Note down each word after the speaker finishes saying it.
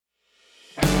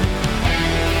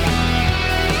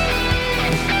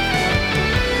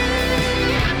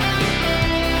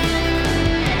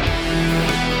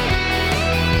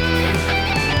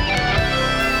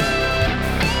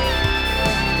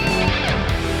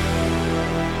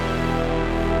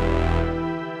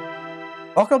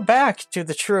Welcome back to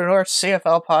the True North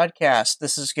CFL podcast.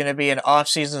 This is going to be an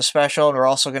off-season special, and we're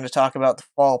also going to talk about the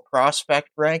fall prospect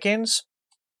rankings.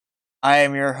 I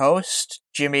am your host,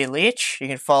 Jimmy Leach. You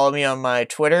can follow me on my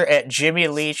Twitter at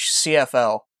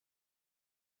JimmyLeachCFL.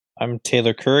 I'm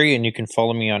Taylor Curry, and you can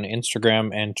follow me on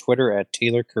Instagram and Twitter at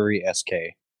TaylorCurrySK.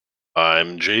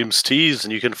 I'm James Tees,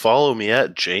 and you can follow me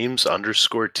at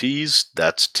James_Tees.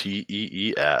 That's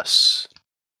TEES.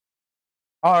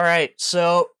 All right,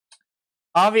 so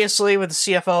obviously with the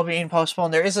CFL being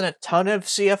postponed, there isn't a ton of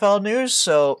CFL news,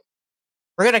 so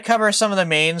we're going to cover some of the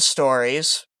main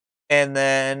stories, and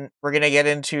then we're going to get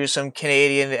into some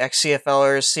Canadian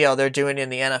ex-CFLers, see how they're doing in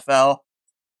the NFL,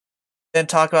 then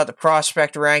talk about the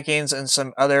prospect rankings and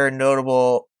some other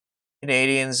notable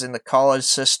Canadians in the college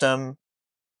system.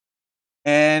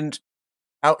 And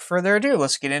without further ado,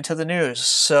 let's get into the news.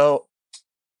 So,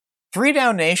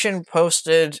 3Down Nation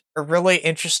posted a really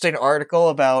interesting article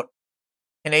about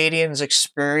Canadians'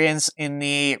 experience in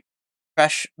the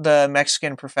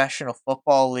Mexican Professional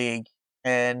Football League,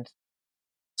 and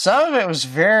some of it was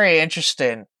very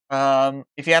interesting.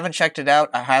 If you haven't checked it out,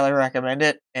 I highly recommend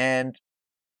it. And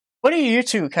what do you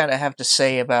two kind of have to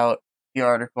say about the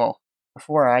article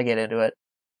before I get into it?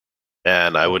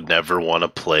 And I would never want to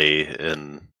play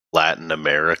in Latin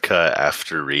America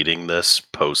after reading this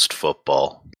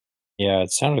post-football. Yeah,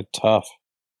 it sounded tough.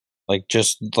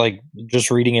 Just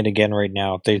reading it again right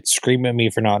now, they'd scream at me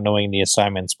for not knowing the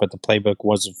assignments, but the playbook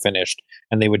wasn't finished,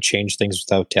 and they would change things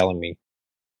without telling me.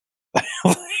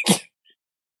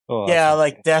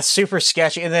 That's super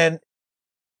sketchy. And then,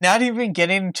 not even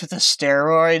getting to the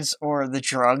steroids or the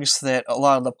drugs that a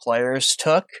lot of the players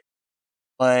took.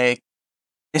 Like,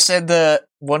 they said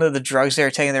one of the drugs they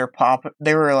were taking,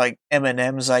 they were like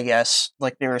M&Ms, I guess.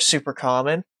 Like, they were super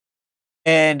common.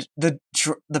 And the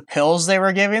pills they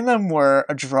were giving them were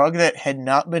a drug that had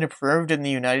not been approved in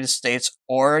the United States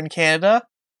or in Canada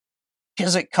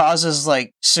because it causes,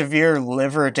 like, severe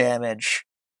liver damage.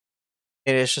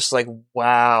 And it's just like,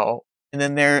 wow. And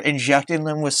then they're injecting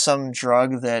them with some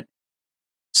drug that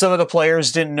some of the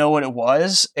players didn't know what it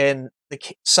was, and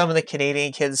some of the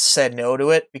Canadian kids said no to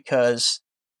it because,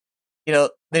 they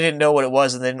didn't know what it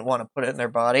was and they didn't want to put it in their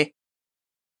body.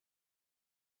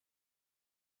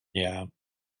 Yeah.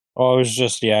 Oh, it was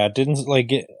just, it didn't,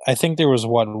 I think there was,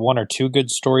 one or two good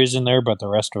stories in there, but the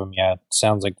rest of them, it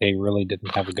sounds like they really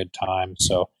didn't have a good time,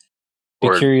 so be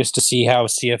curious to see how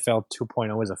CFL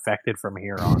 2.0 is affected from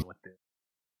here on with it.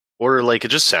 Or, it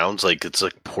just sounds like it's,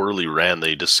 poorly ran.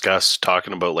 They discuss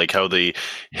talking about, how they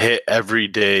hit every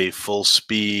day, full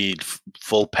speed,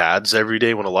 full pads every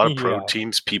day, when a lot of pro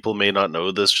teams, people may not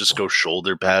know this, just go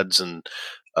shoulder pads and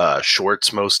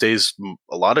shorts most days.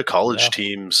 A lot of college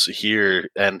teams here,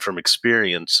 and from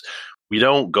experience, we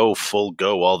don't go full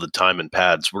go all the time in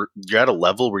pads. You're at a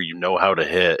level where you know how to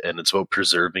hit, and it's about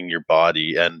preserving your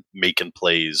body and making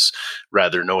plays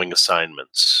rather knowing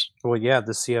assignments. Well, the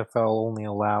CFL only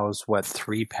allows,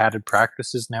 3 padded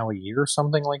practices now a year or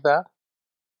something like that?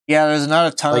 Yeah, there's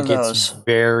not a ton of those. It's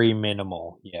very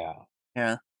minimal, yeah.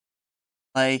 Yeah.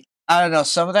 I don't know,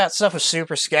 some of that stuff was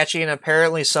super sketchy, and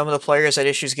apparently some of the players had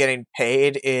issues getting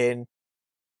paid in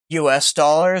US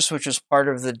dollars, which was part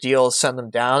of the deal to send them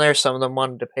down there. Some of them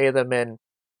wanted to pay them in,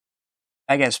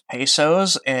 I guess,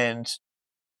 pesos, and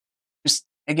just,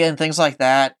 again, things like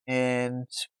that. And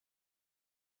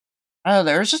I don't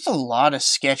know, there was just a lot of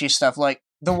sketchy stuff. Like,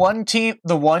 the one team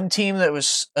that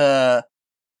was, the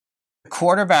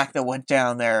quarterback that went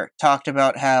down there talked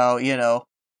about how,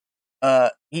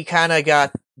 he kind of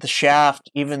got the shaft,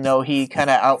 even though he kind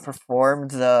of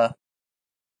outperformed the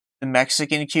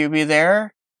Mexican QB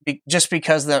there. Just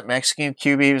because that Mexican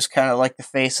QB was kind of like the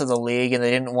face of the league, and they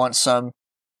didn't want some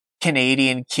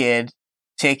Canadian kid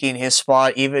taking his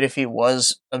spot, even if he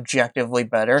was objectively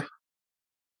better.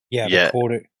 Yeah.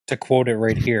 To quote it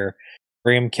right here,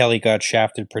 Graham Kelly got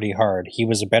shafted pretty hard. He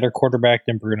was a better quarterback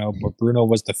than Bruno, but Bruno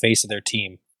was the face of their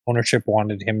team. Ownership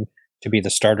wanted him to be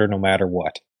the starter no matter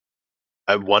what.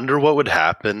 I wonder what would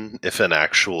happen if an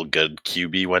actual good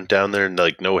QB went down there,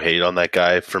 and no hate on that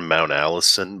guy from Mount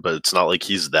Allison, but it's not like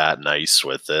he's that nice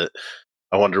with it.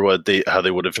 I wonder how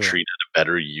they would have treated a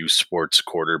better U Sports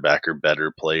quarterback or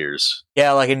better players.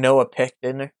 Yeah, like a Noah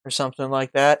Picton or something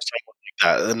like that.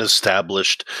 An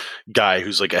established guy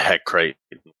who's like a Heckrite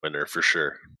winner for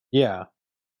sure. Yeah.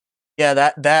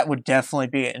 Yeah, that would definitely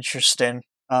be interesting.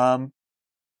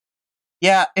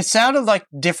 Yeah, it sounded like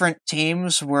different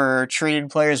teams were treating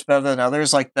players better than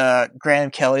others, like the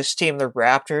Graham Kelly's team, the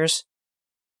Raptors.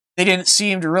 They didn't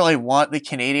seem to really want the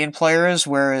Canadian players,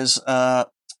 whereas I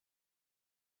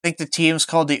think the team's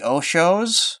called the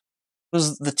Oshos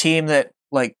was the team that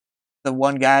the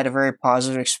one guy had a very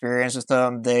positive experience with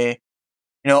them. They,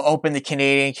 opened the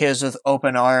Canadian kids with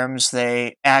open arms.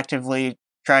 They actively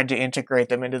tried to integrate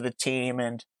them into the team,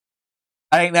 and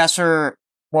I think that's where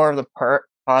more of the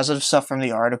positive stuff from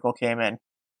the article came in.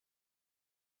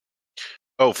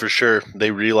 Oh, for sure. They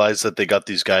realize that they got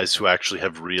these guys who actually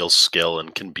have real skill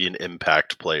and can be an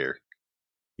impact player.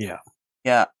 Yeah.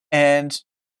 Yeah. And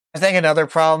I think another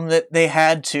problem that they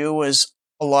had too was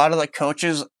a lot of the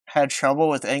coaches had trouble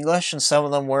with English, and some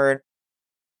of them weren't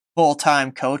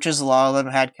full-time coaches. A lot of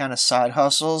them had kind of side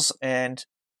hustles. And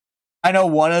I know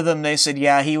one of them, they said,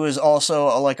 yeah, he was also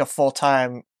a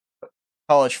full-time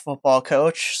college football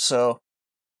coach. So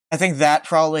I think that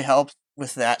probably helped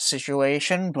with that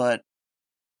situation, but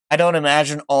I don't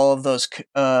imagine all of those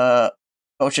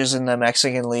coaches in the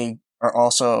Mexican League are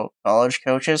also college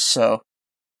coaches, so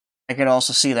I could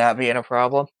also see that being a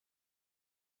problem.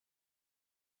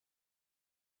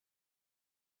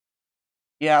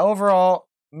 Yeah, overall,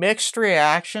 mixed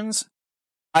reactions.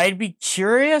 I'd be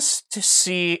curious to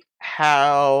see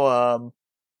how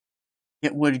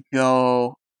it would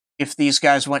go if these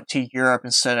guys went to Europe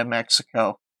instead of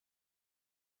Mexico.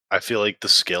 I feel like the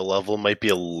skill level might be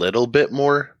a little bit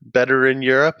more better in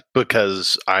Europe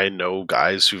because I know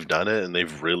guys who've done it and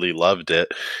they've really loved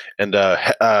it. And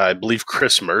I believe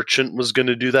Chris Merchant was going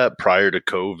to do that prior to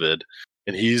COVID.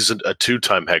 And he's a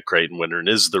two-time Heck Crichton winner and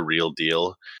is the real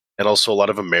deal. And also a lot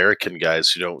of American guys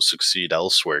who don't succeed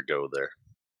elsewhere go there.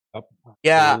 Oh,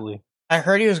 yeah, I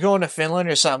heard he was going to Finland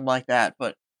or something like that.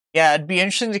 But yeah, it'd be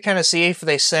interesting to kind of see if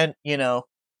they sent,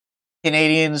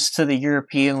 Canadians to the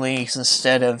European leagues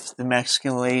instead of the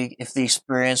Mexican league, if the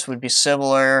experience would be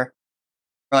similar,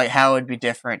 or how it would be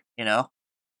different, Because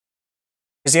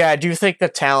yeah, I do think the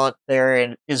talent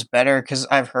there is better, because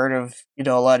I've heard of, a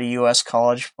lot of U.S.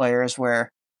 college players where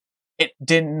it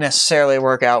didn't necessarily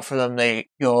work out for them. They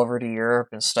go over to Europe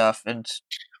and stuff, and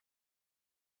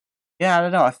yeah, I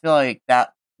don't know. I feel like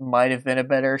that might have been a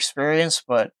better experience,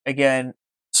 but again,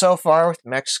 so far with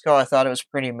Mexico, I thought it was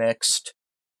pretty mixed.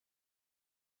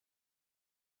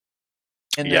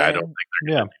 And yeah, I don't think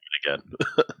they're going to do it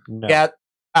again. No. Yeah,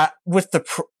 with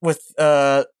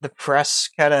the press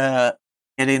kind of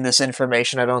getting this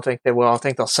information, I don't think they will. I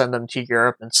think they'll send them to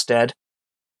Europe instead.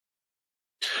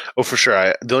 Oh, for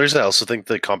sure. The only reason I also think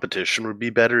the competition would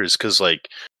be better is because,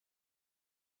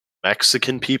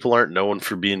 Mexican people aren't known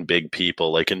for being big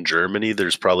people. Like in Germany,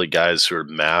 there's probably guys who are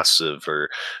massive, or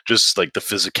just the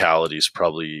physicality is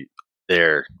probably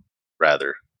there,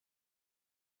 rather.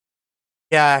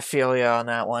 Yeah, I feel you on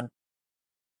that one.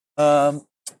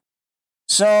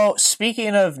 So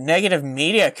speaking of negative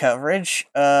media coverage,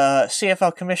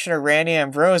 CFL Commissioner Randy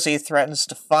Ambrosie threatens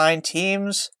to fine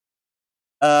teams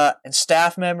and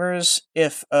staff members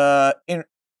if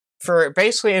for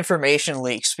basically information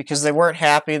leaks, because they weren't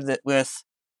happy with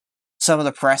some of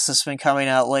the press that's been coming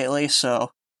out lately.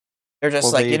 So they're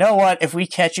just you know what? If we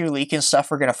catch you leaking stuff,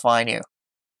 we're going to fine you.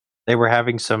 They were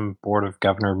having some board of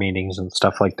governor meetings and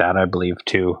stuff like that, I believe,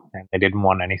 too. And they didn't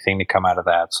want anything to come out of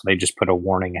that, so they just put a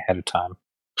warning ahead of time.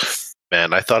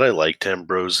 Man, I thought I liked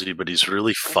Ambrosie, but he's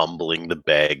really fumbling the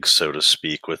bag, so to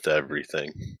speak, with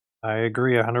everything. I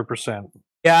agree 100%.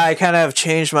 Yeah, I kind of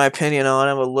changed my opinion on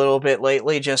him a little bit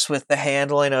lately, just with the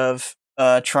handling of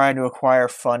trying to acquire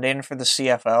funding for the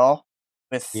CFL,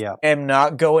 with him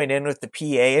not going in with the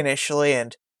PA initially,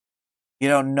 and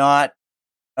not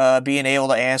being able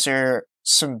to answer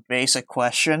some basic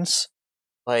questions.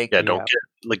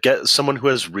 Get someone who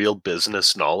has real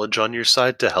business knowledge on your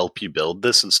side to help you build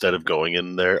this instead of going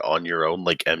in there on your own,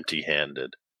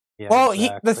 empty-handed. Yeah, well,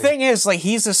 exactly. The thing is,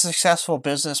 he's a successful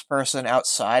business person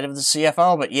outside of the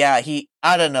CFL, but yeah,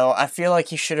 I don't know. I feel like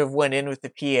he should have went in with the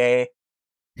PA.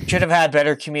 Should have had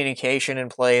better communication in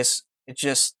place. It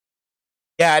just,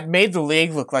 it made the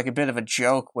league look like a bit of a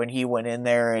joke when he went in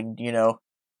there and,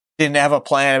 didn't have a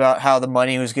plan about how the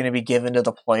money was going to be given to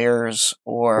the players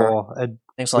or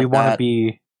things like that.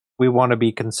 We want to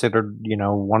be considered,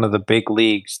 one of the big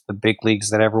leagues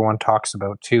that everyone talks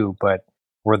about too, but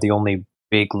we're the only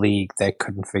big league that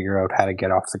couldn't figure out how to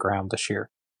get off the ground this year.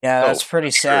 Yeah, that's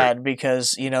pretty sad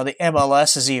because, the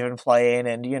MLS is even playing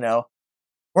and,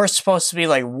 we're supposed to be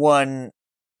one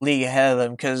league ahead of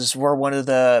them because we're one of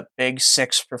the big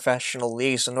 6 professional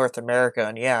leagues in North America.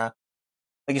 And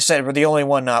like you said, we're the only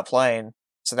one not playing.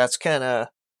 So that's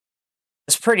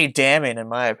it's pretty damning in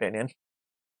my opinion.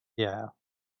 Yeah,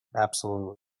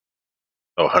 absolutely.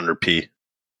 Oh, 100p.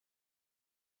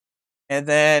 And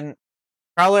then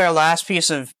probably our last piece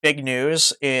of big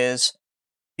news is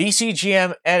BC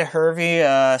GM Ed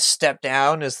Hervey stepped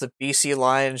down as the BC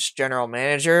Lions general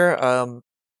manager.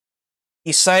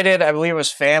 he cited, I believe it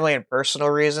was family and personal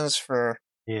reasons for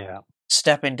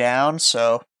stepping down.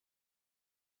 So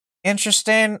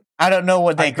interesting. I don't know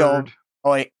what they go.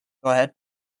 Oh wait, go ahead.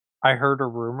 I heard a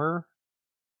rumor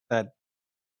that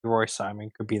Roy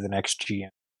Simon could be the next GM.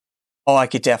 Oh, I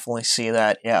could definitely see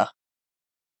that. Yeah,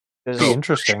 it'd be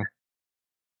interesting.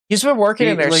 He's been working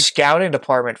in their scouting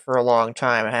department for a long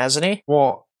time, hasn't he?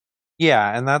 Well,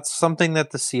 yeah, and that's something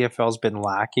that the CFL's been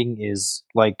lacking is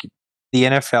like the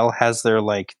NFL has their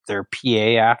PA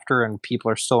after, and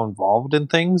people are still involved in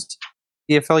things.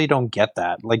 CFL, you don't get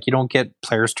that. Like, you don't get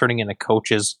players turning into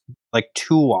coaches like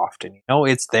too often. You know,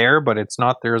 it's there, but it's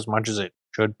not there as much as it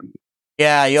should be.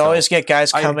 Yeah, you always get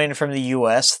guys coming from the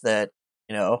US that,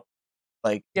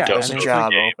 there's a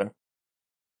job open.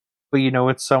 But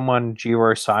it's someone,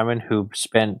 G.R. Simon, who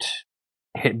spent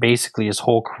basically his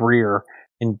whole career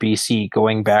in BC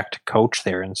going back to coach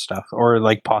there and stuff, or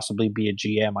possibly be a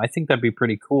GM. I think that'd be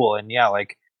pretty cool. And yeah,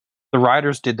 the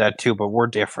Riders did that too, but we're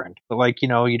different. But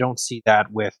you don't see that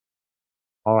with,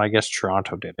 I guess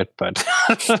Toronto did it, but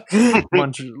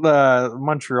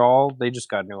Montreal, they just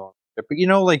got new ownership. But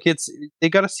they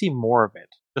got to see more of it.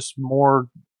 Just more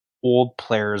old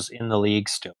players in the league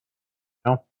still.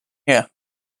 Yeah.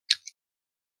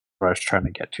 What I was trying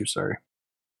to get to, sorry.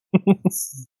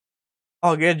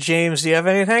 All good, James. Do you have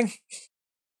anything?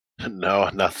 No,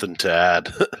 nothing to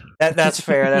add. That's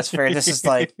fair. That's fair. This is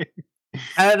I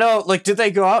don't know. Did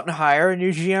they go out and hire a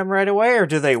new GM right away, or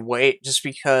do they wait just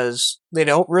because they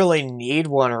don't really need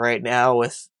one right now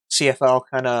with CFL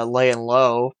kind of laying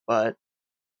low? But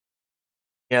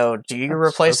do you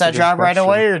replace that job right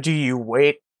away, or do you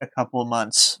wait a couple of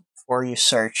months before you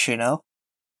search?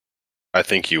 I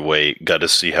think you wait. Got to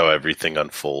see how everything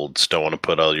unfolds. Don't want to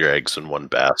put all your eggs in one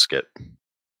basket.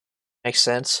 Makes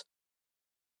sense.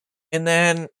 And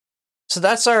then, so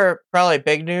that's our probably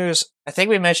big news. I think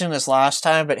we mentioned this last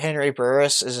time, but Henry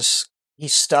Burris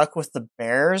he's stuck with the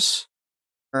Bears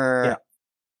for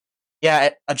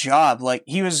a job.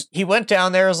 He went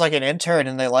down there as an intern,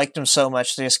 and they liked him so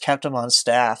much they just kept him on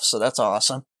staff. So that's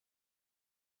awesome.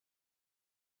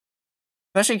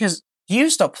 Especially because he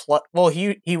used to play. Well,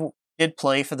 he did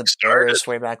play for the Bears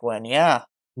way back when. Yeah.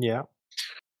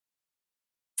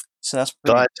 So that's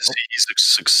pretty glad to see he's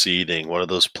succeeding. One of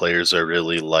those players I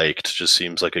really liked. Just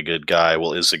seems like a good guy.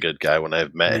 Well, is a good guy when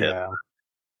I've met him.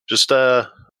 Just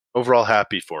overall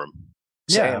happy for him.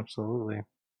 Yeah, absolutely.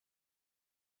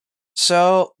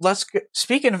 So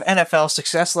speaking of NFL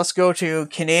success, let's go to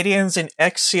Canadians and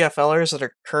ex-CFLers that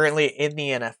are currently in the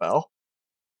NFL.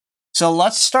 So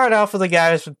let's start off with a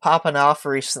guy who's been popping off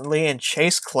recently, and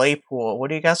Chase Claypool. What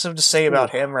do you guys have to say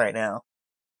about him right now?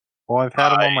 Well, I've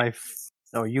had him on my...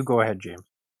 Oh, you go ahead, James.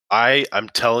 I'm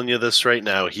telling you this right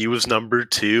now. He was number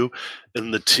 2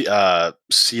 in the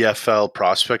CFL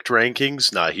prospect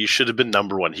rankings. Nah, he should have been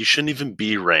number 1. He shouldn't even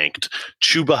be ranked.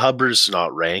 Chuba Hubbard's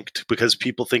not ranked because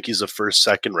people think he's a first,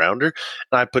 second rounder.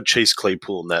 And I put Chase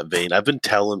Claypool in that vein. I've been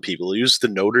telling people, he was the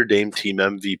Notre Dame team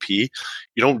MVP.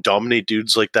 You don't dominate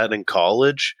dudes like that in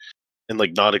college and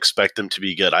not expect them to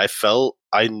be good.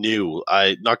 I knew,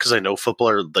 not because I know football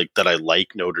or that I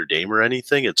like Notre Dame or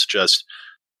anything. It's just,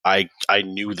 I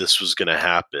knew this was going to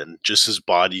happen. Just his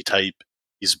body type,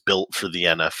 he's built for the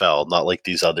NFL, not like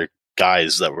these other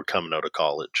guys that were coming out of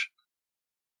college.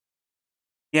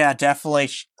 Yeah,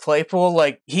 definitely.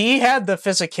 Claypool, he had the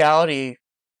physicality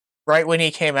right when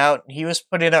he came out. He was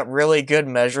putting up really good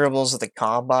measurables at the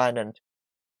combine, and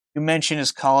you mentioned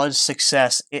his college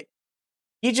success.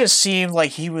 He just seemed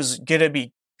like he was going to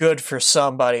be good for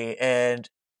somebody, and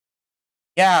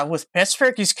yeah, with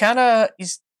Pittsburgh, he's kind of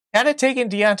taken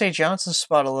Deontay Johnson's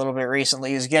spot a little bit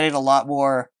recently. He's getting a lot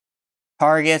more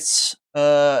targets,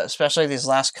 especially these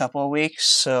last couple of weeks.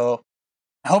 So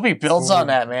I hope he builds on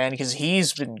that, man, because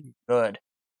he's been good.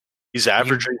 He's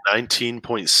averaging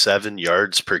 19.7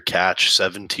 yards per catch,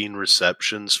 17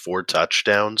 receptions, 4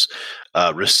 touchdowns,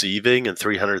 receiving, and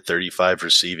 335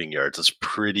 receiving yards. That's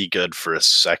pretty good for a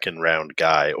second-round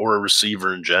guy or a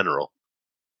receiver in general.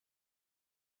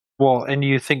 Well, and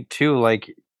you think, too,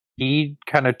 he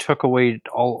kind of took away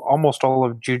almost all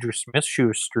of Juju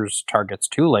Smith-Schuster's targets,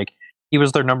 too. He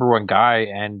was their number 1 guy,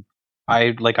 and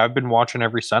I've been watching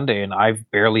every Sunday, and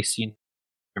I've barely seen him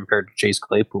compared to Chase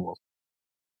Claypool.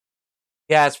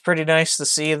 Yeah, it's pretty nice to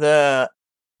see the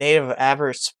native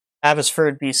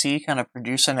Abbotsford, BC kind of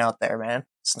producing out there, man.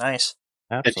 It's nice.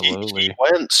 Absolutely. He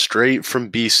went straight from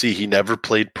BC. He never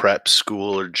played prep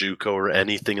school or JUCO or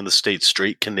anything in the States,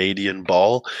 straight Canadian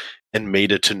ball, and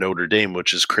made it to Notre Dame,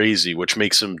 which is crazy, which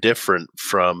makes him different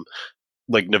from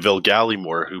Neville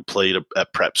Gallimore, who played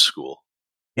at prep school.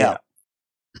 Yeah.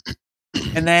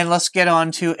 And then let's get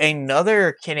on to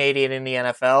another Canadian in the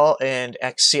NFL and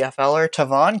ex-CFLer,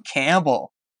 Tavon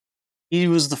Campbell. He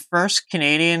was the first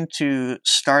Canadian to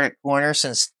start at corner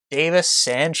since Davis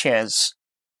Sanchez.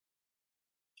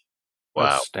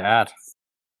 Wow. Stat.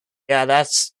 Yeah,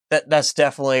 that's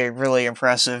definitely really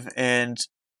impressive. And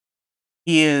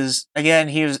he was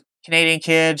a Canadian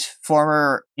kid,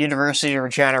 former University of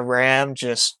Regina Ram,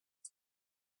 he's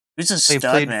a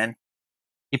stud, man.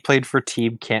 He played for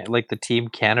the Team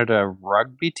Canada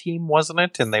rugby team, wasn't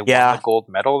it? And they won Yeah. the gold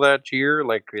medal that year.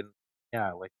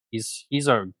 He's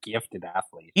a gifted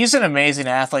athlete. He's an amazing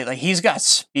athlete. Like, he's got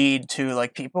speed too.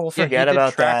 Like, people forget he did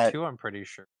about track that. too, I'm pretty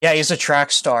sure. Yeah, he's a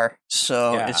track star.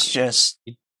 So Yeah. it's just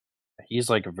He's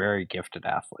like a very gifted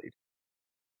athlete.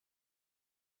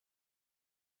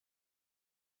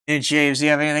 And James, do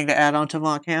you have anything to add on to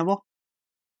Tavon Campbell?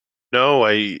 No,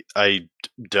 I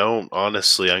don't,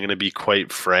 honestly. I'm going to be quite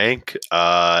frank.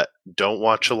 Don't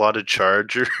watch a lot of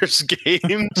Chargers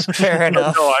games. Fair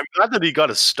enough. No, I'm glad that he got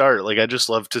a start. Like, I just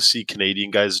love to see Canadian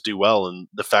guys do well, and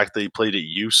the fact that he played at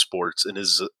U Sports and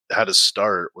had a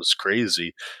start was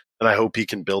crazy. And I hope he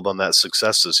can build on that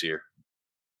success this year.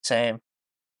 Same.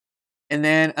 And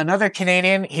then another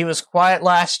Canadian, he was quiet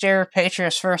last year,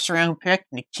 Patriots first round pick,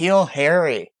 N'Keal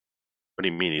Harry. What do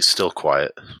you mean? He's still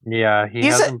quiet. Yeah, he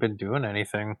hasn't been doing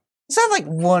anything. He's had like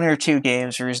 1 or 2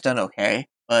 games where he's done okay,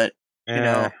 but you know.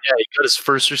 Yeah, he got his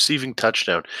first receiving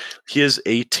touchdown. He has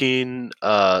 18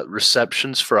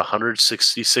 receptions for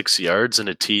 166 yards and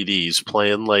a TD. He's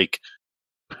playing like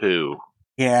poo.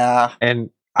 Yeah. And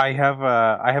I have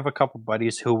a couple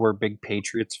buddies who were big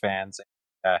Patriots fans.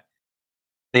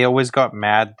 They always got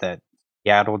mad that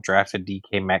Seattle drafted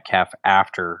DK Metcalf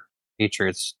after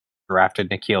Patriots drafted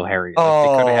N'Keal Harry. Like,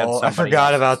 they could have had I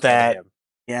forgot about that.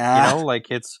 Yeah. You know,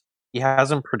 he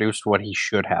hasn't produced what he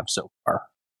should have so far.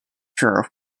 True.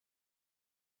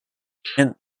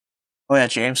 And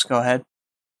James, go ahead.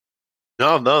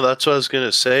 No, that's what I was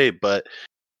gonna say. But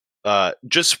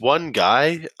just one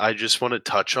guy I just want to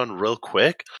touch on real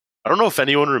quick. I don't know if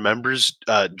anyone remembers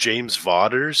James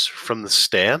Vaughters from the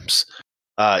Stamps.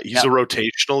 He's a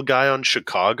rotational guy on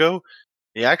Chicago.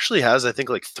 He actually has, I think,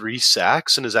 like 3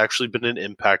 sacks and has actually been an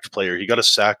impact player. He got a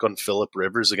sack on Phillip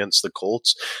Rivers against the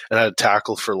Colts and had a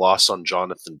tackle for loss on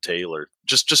Jonathan Taylor.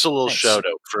 Just a little shout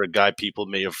out for a guy people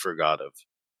may have forgot of.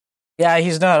 Yeah,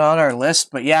 he's not on our list,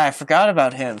 but yeah, I forgot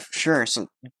about him for sure. So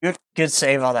good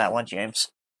save on that one, James.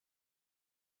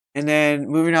 And then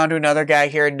moving on to another guy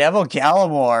here, Neville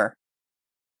Gallimore.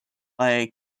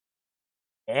 Like,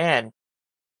 man,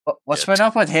 what's been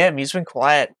up with him? He's been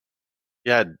quiet.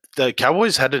 Yeah, the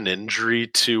Cowboys had an injury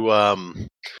to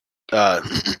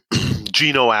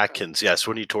Geno Atkins. Yes,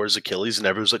 when he tore his Achilles, and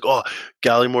everyone's like, "Oh,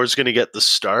 Gallimore's going to get the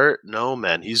start." No,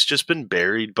 man, he's just been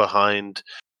buried behind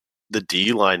the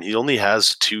D line. He only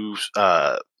has 2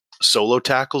 solo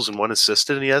tackles and 1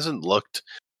 assisted, and he hasn't looked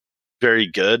very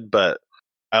good. But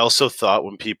I also thought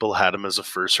when people had him as a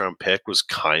first round pick was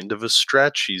kind of a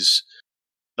stretch. He's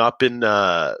not been,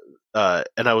 and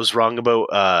I was wrong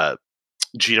about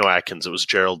Geno Atkins. It was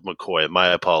Gerald McCoy. My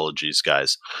apologies,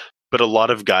 guys. But a lot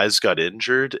of guys got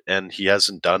injured, and he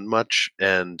hasn't done much.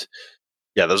 And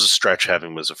yeah, that was a stretch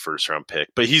having him as a first round pick.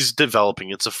 But he's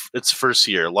developing. It's first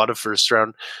year. A lot of first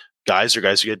round guys or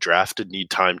guys who get drafted need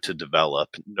time to develop.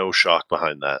 No shock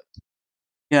behind that.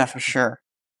 Yeah, for sure.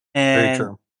 And very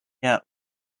true. Yeah,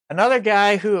 another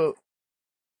guy who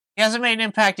he hasn't made an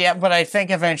impact yet, but I think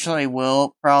eventually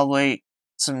will probably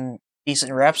some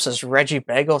decent reps is Reggie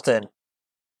Begelton.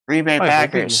 Green Bay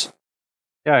Packers.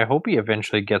 I hope he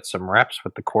eventually gets some reps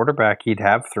with the quarterback he'd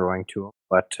have throwing to him.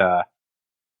 But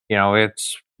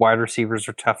it's wide receivers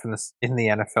are tough in the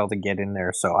NFL to get in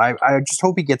there. So I just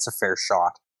hope he gets a fair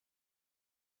shot.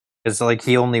 Because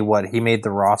he made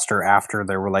the roster after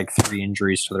there were like 3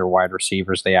 injuries to their wide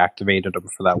receivers. They activated him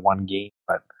for that 1 game,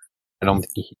 but I don't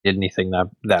think he did anything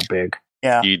that big.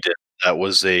 Yeah, he did. That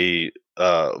was a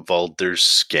Valder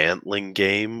Scantling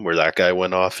game where that guy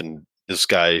went off, and this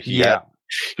guy he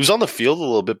was on the field a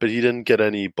little bit, but he didn't get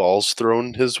any balls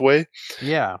thrown his way.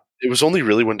 Yeah, it was only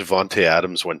really when Devontae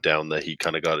Adams went down that he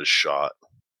kind of got his shot.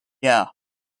 Yeah,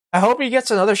 I hope he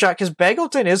gets another shot because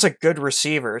Begelton is a good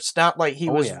receiver. It's not like he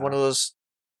was one of those.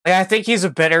 Like, I think he's a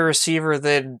better receiver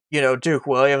than Duke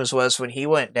Williams was when he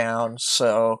went down.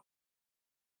 So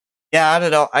yeah, I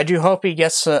don't know. I do hope he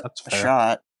gets a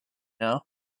shot.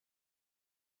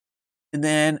 And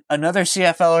then another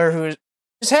CFLer who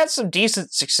has had some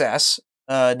decent success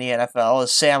in the NFL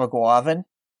is Sam Aguavin,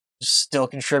 still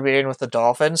contributing with the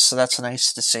Dolphins, so that's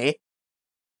nice to see.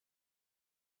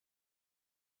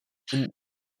 Go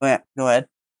ahead.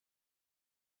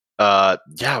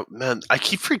 Yeah, man, I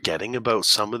keep forgetting about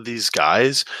some of these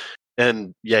guys.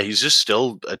 And yeah, he's just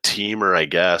still a teamer, I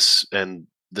guess. And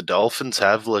the Dolphins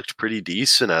have looked pretty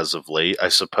decent as of late, I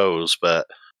suppose. But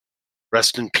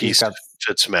rest in peace,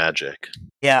 Fitzmagic.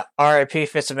 Yeah, R.I.P.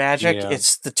 Fitzmagic. Yeah.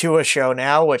 It's the Tua show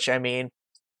now, which, I mean,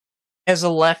 as a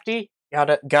lefty,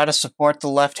 gotta support the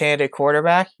left-handed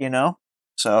quarterback, you know?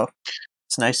 So,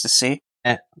 it's nice to see.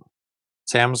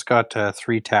 Sam's got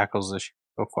 3 tackles this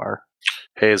year so far.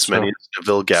 Hey, as many as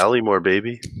Neville Gallimore,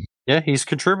 baby. Yeah, he's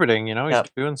contributing, you know,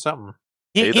 he's doing something.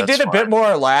 He did a bit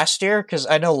more last year, because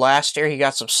I know last year he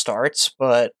got some starts,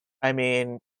 but, I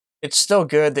mean, it's still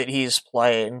good that he's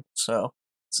playing, so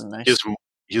it's a nice...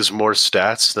 He has more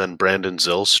stats than Brandon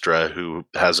Zylstra, who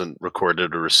hasn't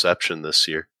recorded a reception this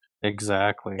year.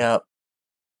 Exactly. Yep.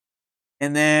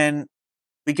 And then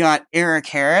we got Eric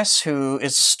Harris, who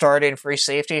is starting free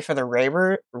safety for the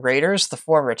Raiders, the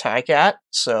former Ticat,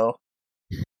 so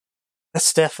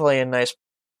that's definitely a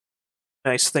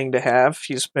nice thing to have.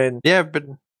 He's been... Yeah, but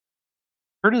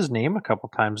heard his name a couple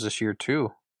times this year,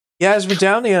 too. Yeah, he's been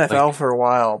down in the NFL for a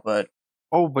while, but...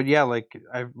 Oh, but yeah,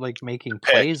 I've making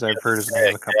plays. I've heard his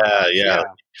name a couple times. Yeah.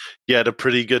 He had a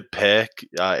pretty good pick.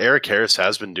 Eric Harris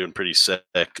has been doing pretty sick.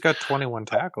 He's got 21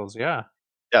 tackles, yeah.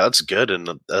 Yeah, that's good. And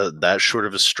that short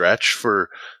of a stretch for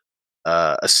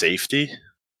a safety.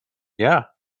 Yeah.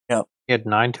 Yep. He had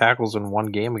 9 tackles in one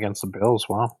game against the Bills.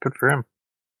 Wow, good for him.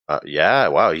 Yeah,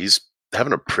 wow. He's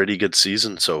having a pretty good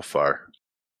season so far.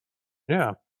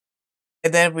 Yeah.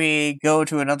 And then we go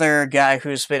to another guy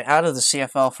who's been out of the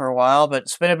CFL for a while, but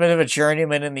it's been a bit of a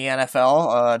journeyman in the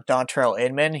NFL, Dontrell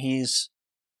Inman. He's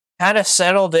kind of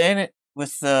settled in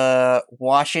with the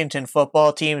Washington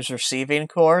football team's receiving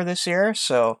core this year,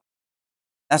 so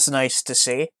that's nice to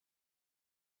see.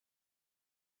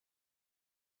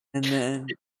 And then,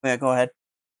 yeah, go ahead.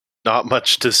 Not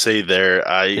much to say there.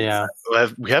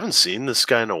 We haven't seen this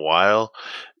guy in a while.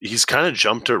 He's kind of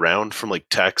jumped around from like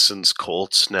Texans,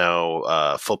 Colts,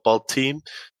 now football team.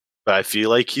 But I feel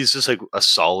like he's just like a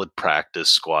solid practice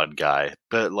squad guy.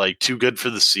 But like too good for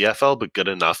the CFL, but good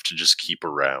enough to just keep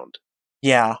around.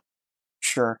 Yeah,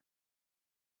 sure.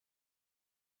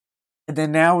 And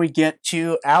then now we get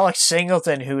to Alex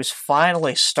Singleton, who's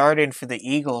finally starting for the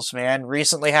Eagles, man.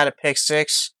 Recently had a pick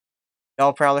 6.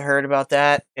 Y'all probably heard about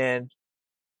that. And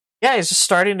yeah, he's just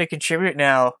starting to contribute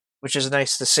now, which is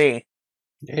nice to see.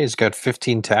 Yeah, he's got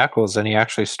 15 tackles, and he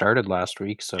actually started last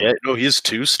week. So yeah, no, he has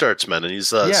 2 starts, man, and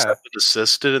he's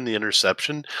assisted in the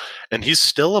interception, and he's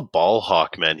still a ball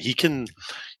hawk, man.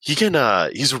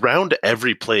 He's around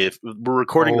every play. We're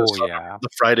recording this on the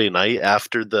Friday night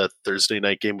after the Thursday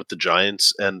night game with the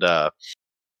Giants and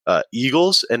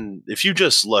Eagles, and if you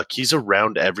just look, he's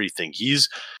around everything.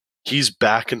 He's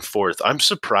back and forth. I'm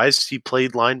surprised he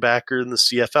played linebacker in the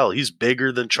CFL. He's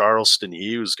bigger than Charleston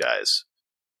Hughes, guys.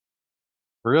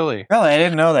 Really? I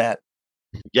didn't know that.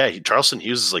 Yeah, Charleston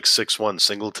Hughes is like 6'1".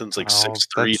 Singleton's like 6'3",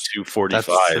 245.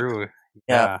 That's true.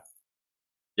 Yeah.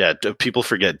 Yeah, people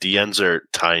forget DNs are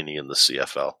tiny in the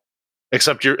CFL.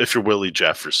 Except if you're Willie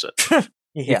Jefferson.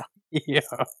 Yeah. Yeah.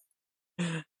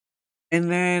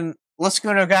 And then let's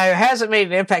go to a guy who hasn't made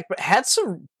an impact, but had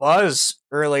some buzz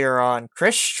earlier on.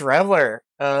 Chris Streveler,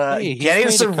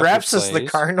 getting some reps as the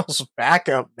Cardinals'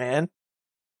 backup, man.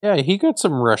 Yeah, he got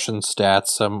some rushing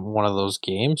stats one of those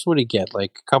games. What did he get?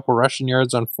 Like a couple rushing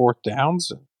yards on 4th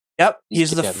downs? Yep.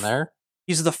 He's getting there.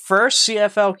 He's the first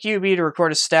CFL QB to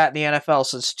record a stat in the NFL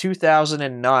since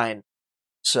 2009.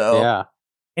 So,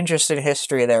 interesting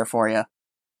history there for you.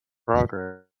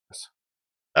 Progress.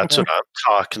 That's what I'm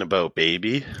talking about,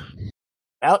 baby.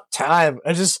 About time.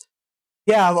 Of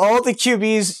all the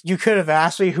QBs you could have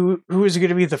asked me, who was going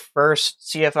to be the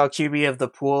first CFL QB of the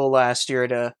pool last year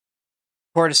to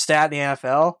record a stat in the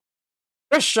NFL?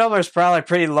 Chris Streveler's probably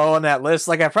pretty low on that list.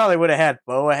 Like, I probably would have had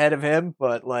Bo ahead of him,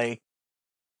 but, like,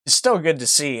 it's still good to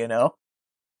see, you know?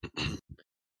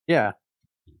 Yeah.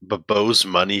 But Bo's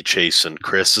money chasing.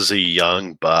 Chris is a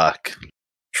young buck.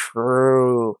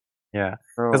 True. Yeah.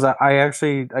 Because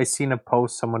I seen a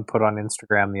post someone put on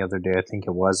Instagram the other day, I think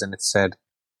it was, and it said,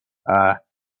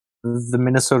 the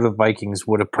Minnesota Vikings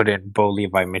would have put in Bo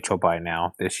Levi Mitchell by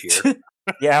now this year.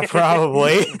 Yeah,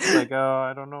 probably. It's like,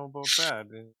 I don't know about that.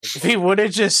 If he would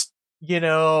have just,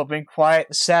 been quiet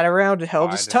and sat around and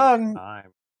held his tongue,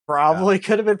 probably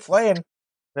could have been playing.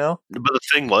 No? But the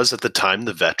thing was, at the time,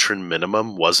 the veteran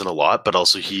minimum wasn't a lot, but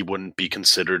also he wouldn't be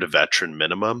considered a veteran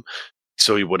minimum.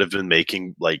 So he would have been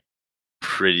making, like,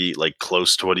 pretty, like,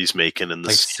 close to what he's making in the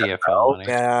CFL money.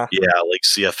 Yeah, like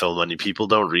CFL money. People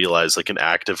don't realize, like, an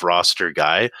active roster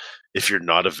guy, if you're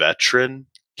not a veteran,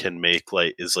 can make,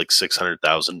 like, is like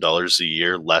 $600,000 a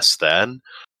year less than.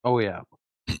 Oh, yeah.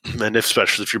 And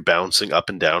especially if you're bouncing up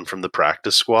and down from the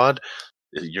practice squad,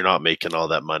 you're not making all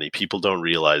that money. People don't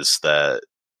realize that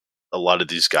a lot of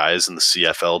these guys in the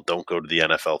CFL don't go to the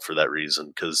NFL for that reason,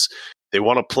 because they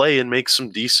want to play and make some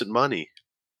decent money.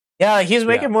 Yeah, he's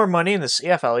making more money in the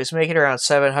CFL. He's making around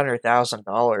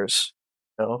 $700,000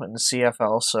 in the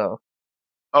CFL. So,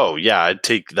 oh yeah, I'd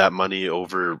take that money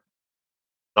over,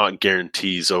 not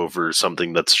guarantees, over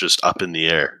something that's just up in the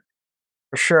air.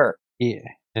 For sure. Yeah,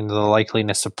 and the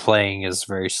likeliness of playing is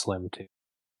very slim too.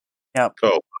 Yep.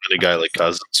 Oh, and a guy like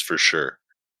Cousins for sure.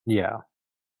 Yeah.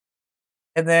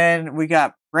 And then we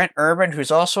got Brent Urban,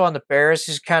 who's also on the Bears.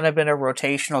 He's kind of been a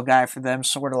rotational guy for them,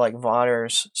 sort of like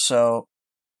Vaughters. So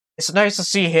it's nice to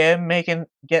see him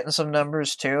getting some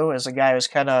numbers too, as a guy who's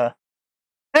kind of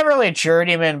not really a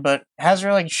journeyman, but hasn't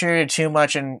really contributed too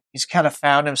much, and he's kind of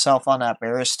found himself on that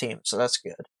Bears team. So that's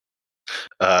good.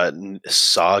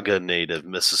 Saga native,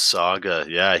 Mississauga.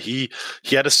 Yeah, he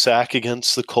had a sack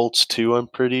against the Colts too, I'm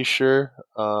pretty sure.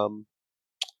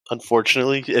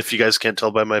 Unfortunately, if you guys can't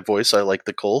tell by my voice, I like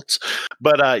the Colts.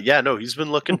 But yeah, no, he's been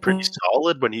looking pretty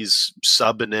solid when he's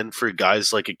subbing in for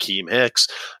guys like Akeem Hicks.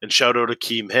 And shout out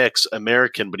Akeem Hicks,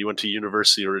 American, but he went to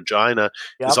University of Regina.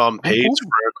 Yep. He's on pace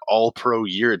for an all-pro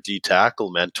year at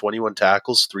D-tackle, man. 21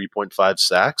 tackles, 3.5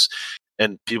 sacks.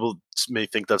 And people may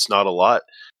think that's not a lot.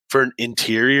 For an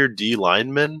interior D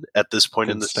lineman at this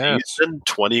point in the season,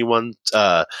 21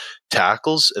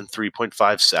 tackles and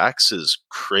 3.5 sacks is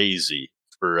crazy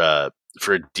for a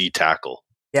D tackle.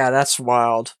 Yeah, that's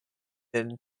wild.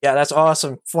 And yeah, that's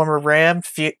awesome. Former Ram,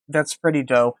 that's pretty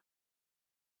dope.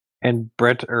 And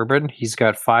Brent Urban, he's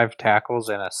got 5 tackles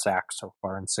and a sack so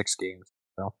far in 6 games.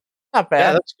 So not bad.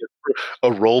 Yeah, that's good.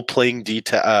 For a role-playing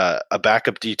a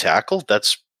backup D tackle,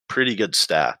 that's pretty good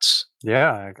stats.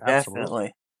 Yeah, absolutely.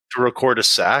 Definitely. To record a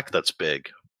sack, that's big.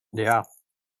 Yeah.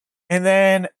 And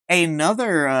then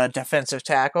another defensive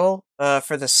tackle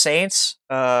for the Saints,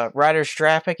 Riders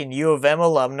draft pick and U of M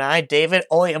alumni, David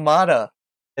Oyamata,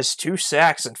 has 2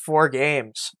 sacks in 4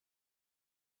 games.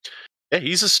 Yeah,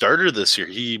 he's a starter this year.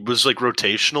 He was like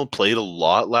rotational, played a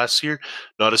lot last year.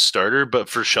 Not a starter, but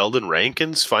for Sheldon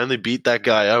Rankins, finally beat that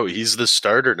guy out. He's the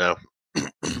starter now.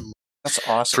 That's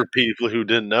awesome. For people who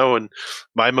didn't know. And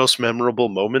my most memorable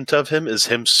moment of him is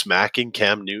him smacking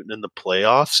Cam Newton in the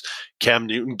playoffs, Cam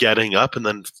Newton getting up and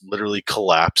then literally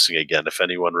collapsing again, if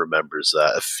anyone remembers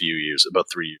that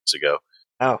about 3 years ago.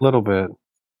 Oh, a little bit.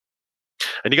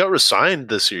 And he got re-signed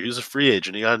this year. He was a free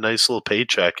agent. He got a nice little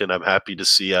paycheck, and I'm happy to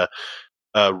see a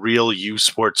real U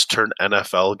Sports turned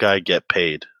NFL guy get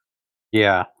paid.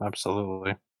 Yeah,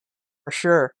 absolutely. For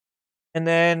sure. And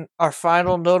then our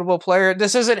final notable player,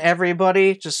 this isn't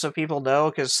everybody, just so people know,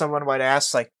 because someone might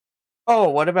ask, like, oh,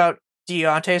 what about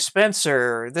Deontay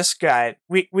Spencer, this guy?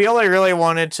 We only really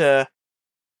wanted to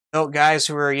note guys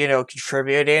who were,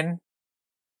 contributing,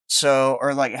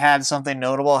 or like had something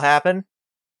notable happen.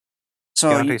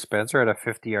 So Deontay Spencer had a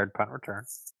 50-yard punt return.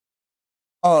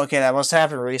 Oh, okay, that must have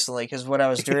happened recently, because when I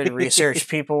was doing research,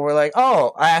 people were like,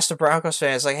 oh, I asked the Broncos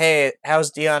fans, like, hey,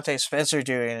 how's Deontay Spencer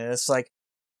doing? And it's like,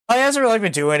 oh, he hasn't really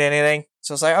been doing anything.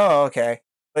 So it's like, oh, okay.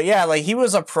 But yeah, like, he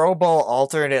was a Pro Bowl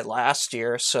alternate last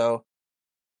year, so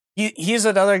he's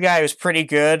another guy who's pretty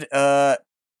good.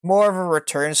 More of a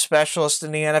return specialist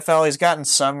in the NFL. He's gotten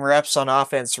some reps on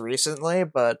offense recently,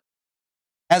 but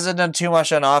hasn't done too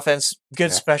much on offense.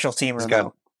 Good special teamer,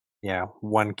 though. Yeah,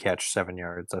 1 catch, 7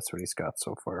 yards. That's what he's got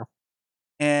so far.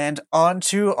 And on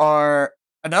to our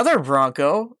another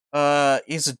Bronco.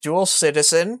 He's a dual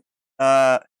citizen.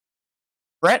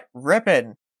 Brett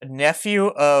Rypien, nephew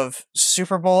of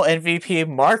Super Bowl MVP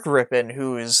Mark Rypien,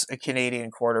 who is a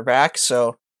Canadian quarterback.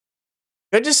 So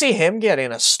good to see him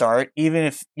getting a start, even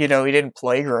if, he didn't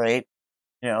play great.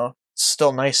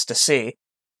 Still nice to see.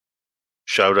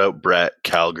 Shout out Brett,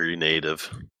 Calgary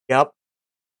native. Yep.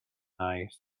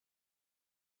 Nice.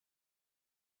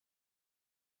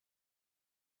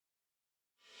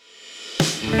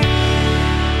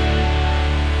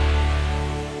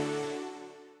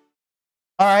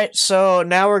 All right, so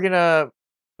now we're going to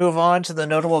move on to the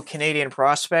notable Canadian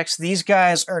prospects. These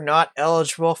guys are not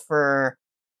eligible for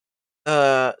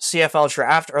the CFL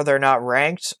draft, or they're not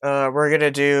ranked. We're going to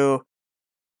do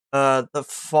the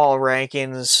fall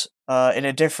rankings in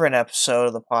a different episode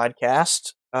of the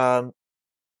podcast. So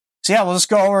yeah, we'll just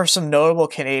go over some notable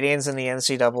Canadians in the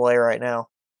NCAA right now.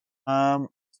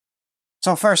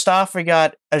 So first off, we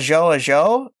got Ajo,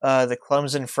 the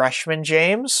Clemson freshman,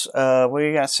 James. What do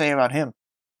you got to say about him?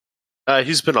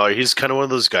 He's kind of one of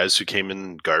those guys who came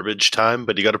in garbage time,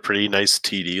 but he got a pretty nice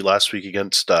TD last week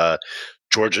against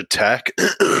Georgia Tech,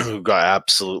 who got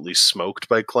absolutely smoked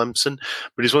by Clemson.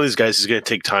 But he's one of these guys who's going to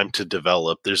take time to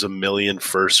develop. There's a million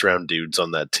first-round dudes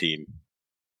on that team.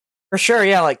 For sure,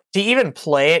 yeah. Like, to even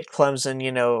play at Clemson,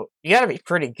 you got to be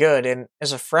pretty good. And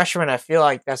as a freshman, I feel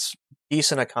like that's a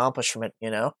decent accomplishment,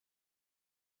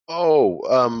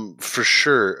 Oh, for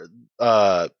sure.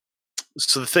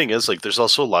 So the thing is, like, there's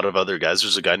also a lot of other guys.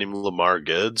 There's a guy named Lamar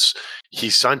Goods. He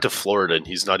signed to Florida, and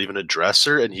he's not even a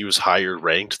dresser, and he was higher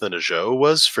ranked than Ajo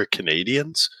was for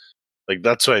Canadians. Like,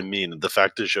 that's what I mean. The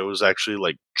fact that Ajo is actually,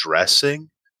 like, dressing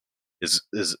is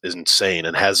insane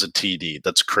and has a TD.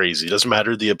 That's crazy. It doesn't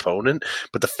matter the opponent,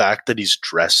 but the fact that he's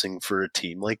dressing for a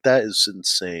team like that is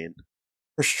insane.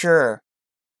 For sure.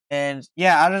 And,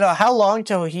 yeah, I don't know. How long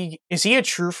till is he a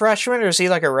true freshman, or is he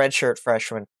like a redshirt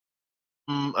freshman?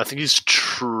 I think he's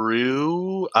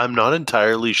true. I'm not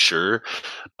entirely sure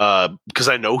because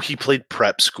I know he played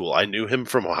prep school. I knew him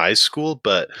from high school,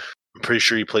 but I'm pretty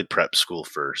sure he played prep school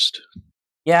first.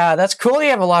 Yeah, that's cool. You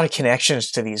have a lot of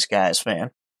connections to these guys, man.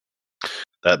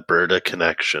 That Berta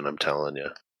connection, I'm telling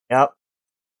you. Yep.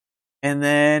 And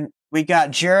then we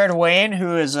got Jared Wayne,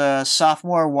 who is a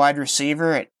sophomore wide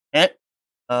receiver at Pitt.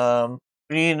 What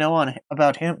do you know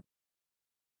about him?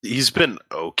 He's been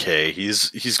okay.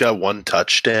 He's got one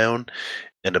touchdown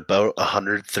and about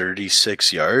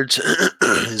 136 yards.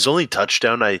 His only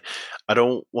touchdown, I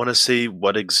don't want to say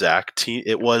what exact team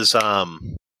it was.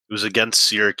 It was against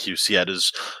Syracuse. He had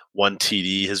his one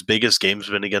TD. His biggest game's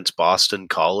been against Boston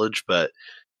College, but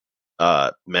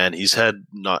man, he's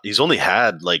only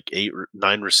had like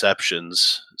 9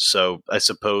 receptions. So I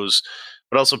suppose,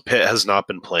 but also Pitt has not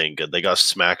been playing good. They got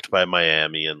smacked by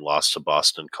Miami and lost to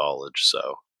Boston College.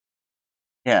 So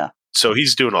yeah. So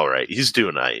he's doing all right. He's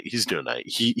doing all right.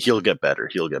 He'll get better.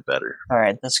 He'll get better. All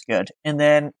right, that's good. And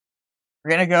then we're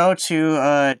gonna go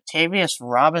to Tavius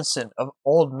Robinson of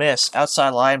Ole Miss,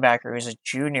 outside linebacker, who's a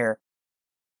junior.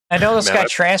 I know this guy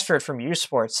transferred from U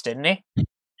Sports, didn't he?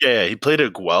 Yeah, he played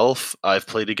at Guelph. I've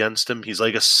played against him. He's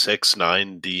like a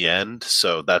 6'9" D end,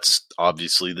 so that's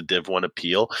obviously the Div 1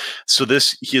 appeal. So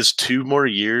he has 2 more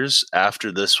years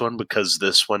after this one because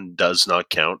this one does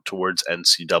not count towards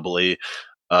NCAA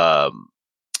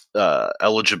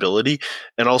eligibility.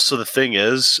 And also the thing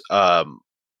is,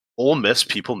 Ole Miss,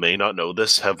 people may not know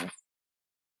this, have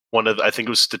one of, I think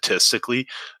it was statistically,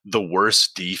 the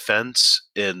worst defense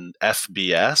in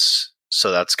FBS. So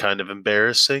that's kind of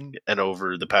embarrassing. And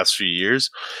over the past few years,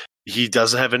 he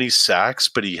doesn't have any sacks,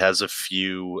 but he has a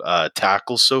few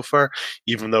tackles so far.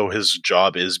 Even though his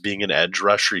job is being an edge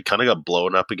rusher, he kind of got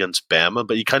blown up against Bama,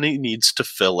 but he kind of needs to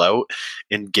fill out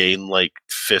and gain like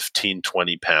 15,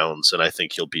 20 pounds, and I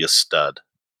think he'll be a stud.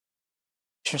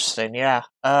 Interesting, yeah.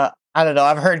 I don't know.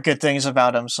 I've heard good things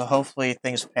about him, so hopefully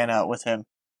things pan out with him.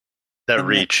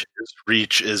 His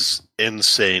reach is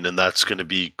insane, and that's going to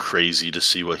be crazy to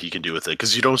see what he can do with it,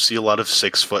 because you don't see a lot of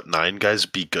 6'9" guys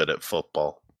be good at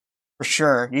football. For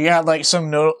sure. You got like some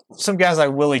guys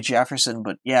like Willie Jefferson,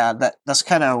 but yeah, that's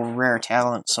kind of rare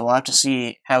talent, so we'll have to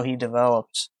see how he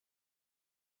develops.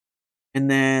 And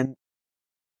then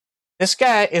this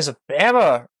guy is a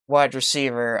Bama wide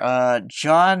receiver.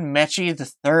 John Mechie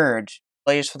III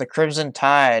plays for the Crimson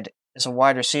Tide as a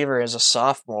wide receiver as a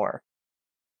sophomore.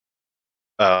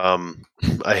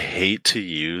 I hate to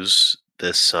use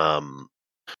this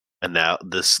and now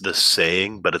this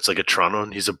saying, but it's like a Toronto,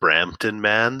 and he's a Brampton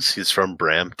man. He's from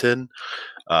Brampton.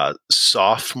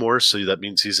 Sophomore, so that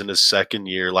means he's in his second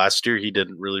year. Last year he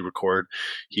didn't really record.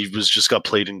 He just got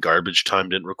played in garbage time,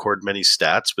 didn't record many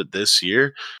stats, but this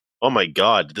year, oh my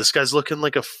god, this guy's looking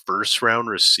like a first round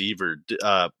receiver.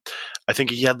 I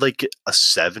think he had like a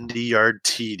 70-yard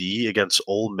TD against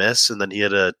Ole Miss, and then he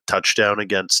had a touchdown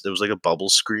against, it was like a bubble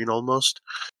screen almost.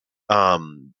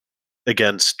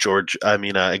 Against Georgia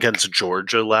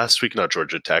last week, not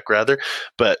Georgia Tech rather,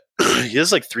 but he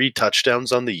has like 3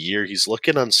 touchdowns on the year. He's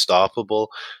looking unstoppable.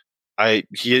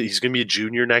 He's going to be a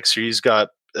junior next year. He's got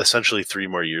essentially 3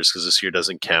 more years because this year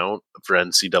doesn't count for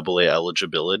NCAA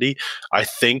eligibility. I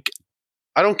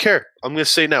don't care. I'm going to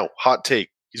say now, hot take.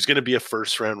 He's going to be a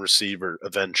first-round receiver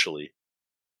eventually.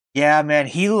 Yeah, man,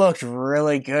 he looked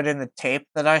really good in the tape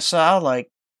that I saw. Like,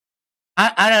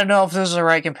 I don't know if this is the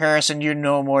right comparison. You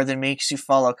know more than me because you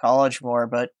follow college more,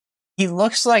 but he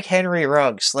looks like Henry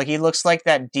Ruggs. Like, he looks like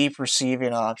that deep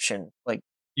receiving option. Like,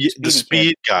 the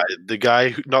speed guy, the guy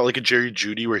who, not like a Jerry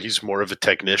Jeudy where he's more of a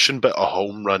technician, but a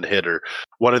home run hitter.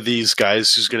 One of these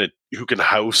guys who can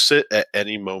house it at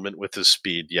any moment with his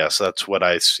speed. Yes, that's what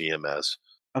I see him as.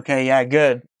 Okay, yeah,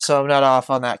 good. So I'm not off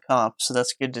on that comp, so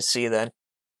that's good to see then.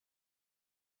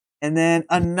 And then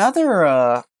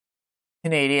another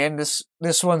Canadian.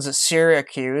 This one's at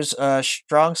Syracuse.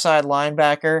 Strong side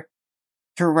linebacker,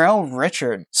 Terrell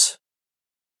Richards.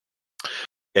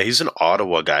 Yeah, he's an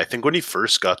Ottawa guy. I think when he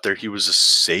first got there, he was a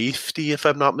safety, if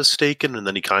I'm not mistaken, and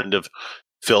then he kind of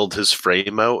filled his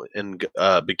frame out and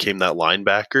became that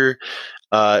linebacker.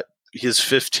 He has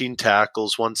 15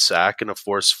 tackles, 1 sack, and a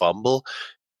forced fumble.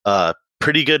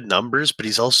 Pretty good numbers, but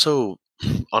he's also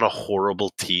on a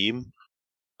horrible team.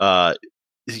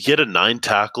 He had a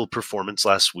 9-tackle performance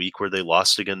last week where they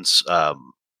lost against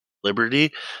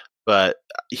Liberty, but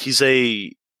he's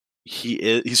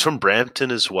from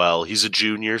Brampton as well. He's a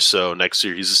junior, so next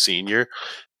year he's a senior.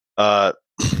 I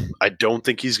don't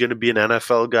think he's going to be an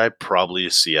NFL guy, probably a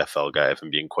CFL guy, if I'm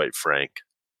being quite frank.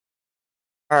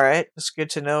 All right, that's good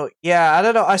to know. Yeah, I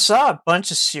don't know. I saw a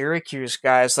bunch of Syracuse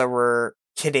guys that were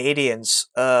Canadians.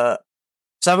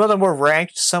 Some of them were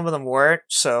ranked, some of them weren't,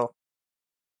 so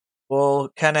we'll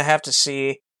kind of have to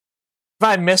see. If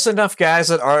I miss enough guys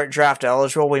that aren't draft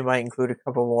eligible, we might include a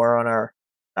couple more on our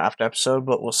draft episode,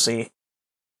 but we'll see.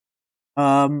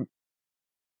 And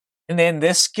then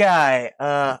this guy,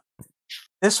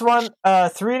 this one,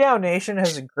 3 Down Nation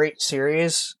has a great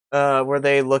series where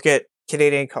they look at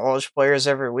Canadian college players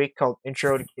every week called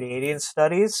Intro to Canadian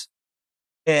Studies.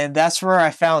 And that's where I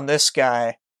found this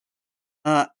guy.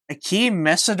 Akeem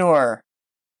Mesidor,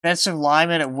 defensive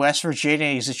lineman at West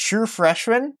Virginia. He's a true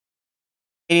freshman.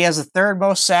 And he has the 3rd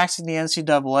most sacks in the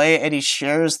NCAA, and he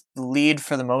shares the lead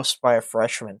for the most by a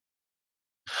freshman.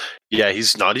 Yeah,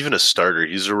 he's not even a starter.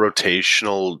 He's a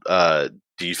rotational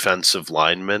defensive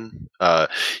lineman.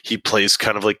 He plays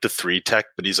kind of like the 3-tech,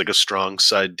 but he's like a strong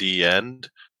side D end.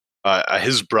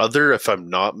 His brother, if I'm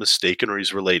not mistaken, or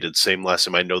he's related, same last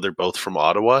name, I know they're both from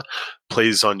Ottawa,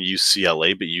 plays on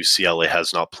UCLA, but UCLA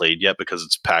has not played yet because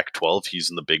it's Pac-12.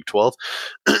 He's in the Big 12,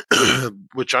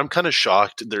 which I'm kind of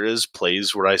shocked. There is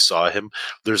plays where I saw him.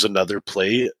 There's another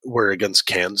play where against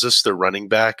Kansas, their running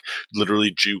back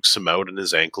literally jukes him out and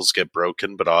his ankles get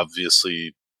broken, but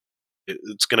obviously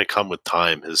it's going to come with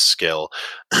time, his skill.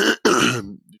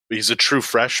 He's a true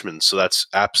freshman, so that's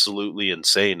absolutely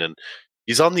insane, and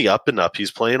he's on the up and up.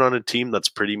 He's playing on a team that's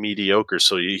pretty mediocre,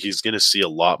 so he's going to see a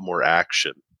lot more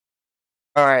action.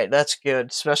 All right, that's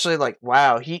good. Especially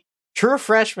wow, he true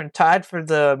freshman tied for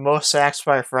the most sacks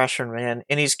by a freshman, man,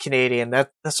 and he's Canadian.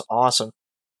 That's awesome.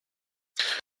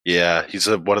 Yeah, he's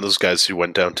one of those guys who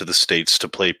went down to the States to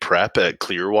play prep at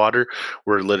Clearwater,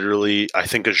 where literally I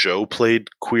think Ajo played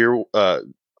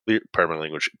pardon my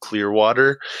language,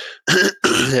 Clearwater,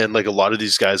 and a lot of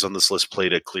these guys on this list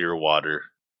played at Clearwater.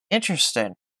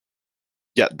 Interesting.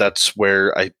 Yeah, that's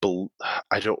where I don't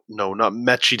know. Not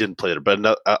Mechie didn't play there,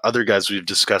 but other guys we've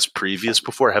discussed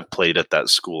before have played at that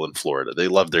school in Florida. They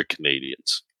love their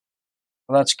Canadians.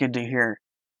 Well, that's good to hear.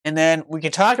 And then we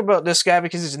can talk about this guy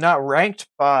because he's not ranked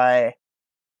by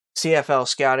CFL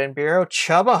Scouting Bureau.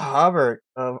 Chuba Hubbard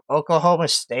of Oklahoma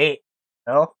State.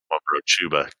 No? Oh, bro,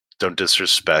 Chuba. Don't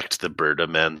disrespect the Berta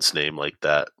man's name like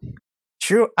that.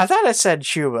 I thought I said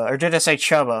Chuba, or did I say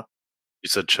Chuba? You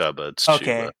said Chuba. It's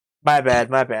okay. Chuba. My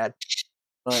bad.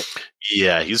 But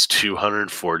yeah, he's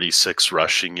 246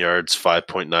 rushing yards,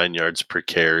 5.9 yards per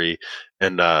carry,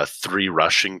 and 3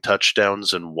 rushing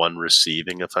touchdowns and 1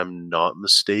 receiving, if I'm not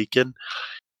mistaken.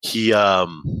 He,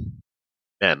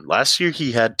 last year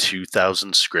he had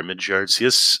 2,000 scrimmage yards. He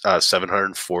has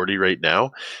 740 right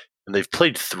now, and they've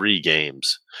played 3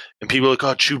 games. And people are like,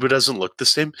 oh, Chuba doesn't look the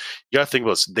same. You got to think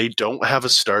about this. They don't have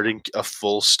a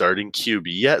full starting QB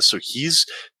yet, so he's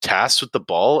tasked with the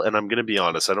ball. And I'm going to be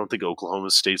honest, I don't think Oklahoma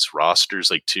State's roster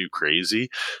is too crazy.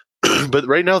 But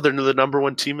right now they're the number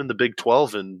 1 team in the Big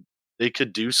 12, and they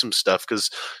could do some stuff because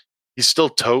he's still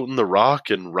toting the rock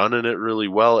and running it really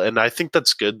well. And I think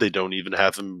that's good. They don't even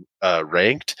have him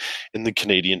ranked in the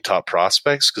Canadian top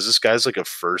prospects because this guy's a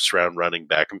first-round running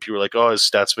back. And people are like, oh, his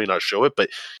stats may not show it, but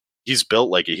he's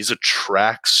built like it. He's a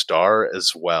track star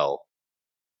as well.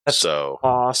 That's so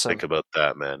awesome. Think about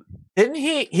that, man. Didn't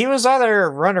he was either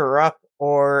runner-up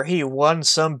or he won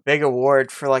some big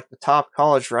award for the top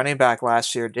college running back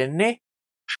last year, didn't he?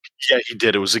 Yeah, he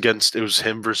did. It was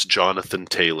him versus Jonathan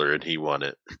Taylor, and he won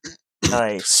it.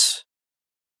 Nice.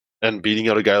 And beating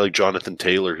out a guy like Jonathan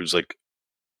Taylor, who's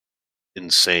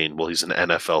insane. Well, he's an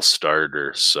NFL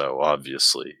starter, so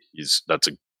obviously he's a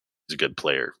good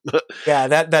player. Yeah,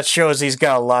 that shows he's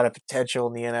got a lot of potential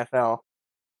in the NFL.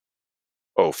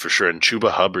 Oh, for sure. And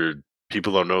Chuba Hubbard,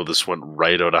 people don't know this, went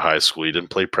right out of high school. He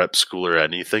didn't play prep school or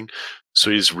anything. So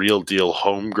he's real deal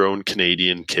homegrown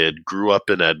Canadian kid, grew up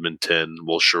in Edmonton,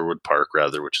 Sherwood Park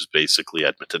rather, which is basically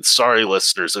Edmonton. Sorry,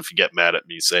 listeners, if you get mad at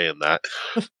me saying that.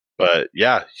 But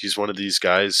yeah, he's one of these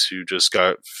guys who just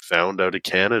got found out of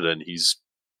Canada, and he's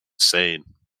insane.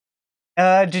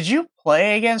 Did you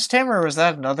play against him, or was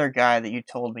that another guy that you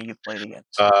told me you played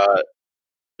against?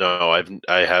 No,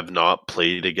 I have not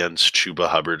played against Chuba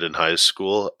Hubbard in high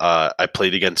school. I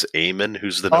played against Eamon,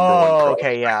 who's the number one pro.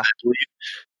 Okay, yeah.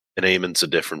 And Eamon's a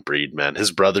different breed, man.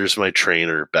 His brother's my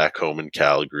trainer back home in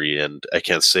Calgary, and I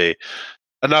can't say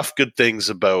enough good things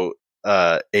about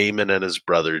Eamon and his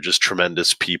brother. Just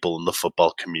tremendous people in the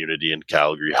football community in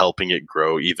Calgary, helping it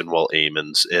grow even while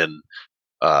Eamon's in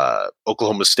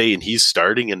Oklahoma State, and he's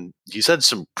starting, and he's had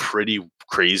some pretty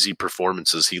crazy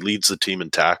performances. He leads the team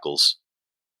in tackles.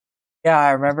 Yeah,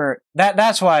 I remember that.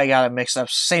 That's why I got it mixed up.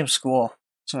 Same school,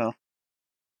 so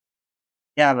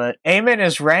yeah. But Eamon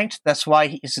is ranked. That's why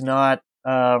he's not.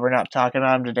 We're not talking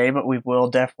about him today, but we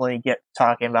will definitely get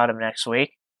talking about him next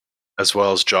week. As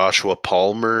well as Joshua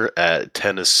Palmer at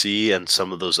Tennessee and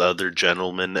some of those other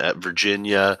gentlemen at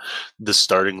Virginia, the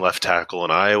starting left tackle in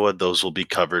Iowa. Those will be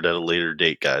covered at a later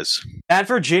date, guys. That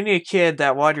Virginia kid,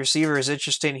 that wide receiver, is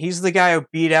interesting. He's the guy who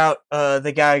beat out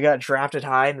the guy who got drafted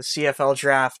high in the CFL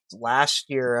draft last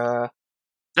year.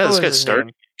 Yeah, this guy's starting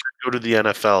to go to the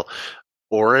NFL.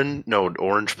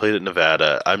 Orange played at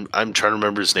Nevada. I'm trying to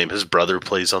remember his name. His brother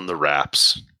plays on the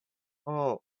Raps.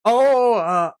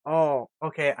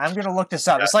 Okay. I'm gonna look this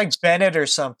up. Yeah. It's like Bennett or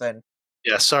something.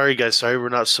 Yeah, sorry guys. Sorry we're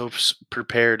not so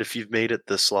prepared if you've made it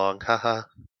this long. Haha.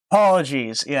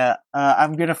 Apologies. Yeah,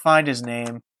 I'm gonna find his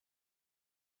name.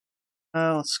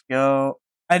 Let's go.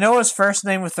 I know his first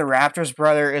name with the Raptors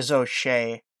brother is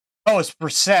O'Shea. Oh, it's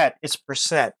Brissett. It's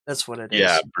Brissett. That's what it is.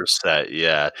 Yeah, Brissett.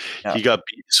 Yeah. He got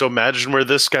beat. So imagine where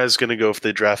this guy's gonna go if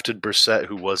they drafted Brissett,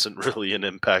 who wasn't really an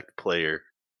impact player.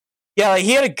 Yeah, like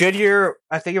he had a good year.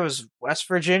 I think it was West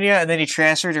Virginia, and then he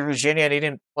transferred to Virginia, and he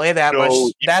didn't play that much.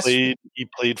 He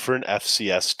played for an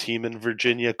FCS team in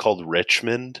Virginia called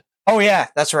Richmond. Oh yeah,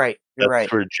 that's right. You're right.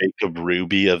 That's where Jacob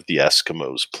Ruby of the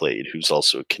Eskimos played, who's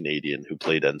also a Canadian who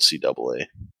played NCAA.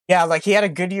 Yeah, like he had a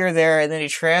good year there, and then he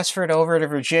transferred over to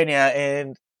Virginia,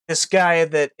 and this guy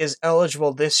that is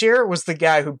eligible this year was the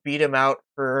guy who beat him out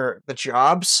for the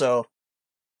job. So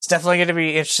it's definitely going to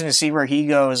be interesting to see where he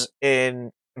goes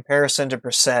in comparison to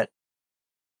Brissett.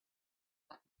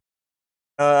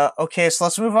 Okay, so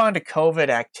let's move on to COVID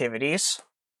activities.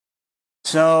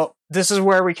 So this is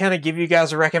where we kind of give you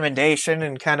guys a recommendation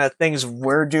and kind of things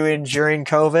we're doing during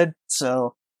COVID.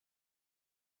 So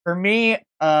for me,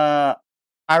 my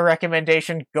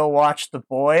recommendation, go watch The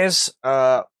Boys.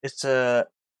 It's a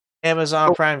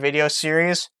Amazon Prime Video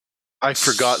series. I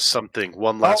forgot something.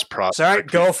 One last prop. Sorry,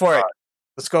 go for it.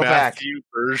 Let's go back. Matthew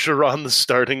Bergeron, the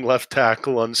starting left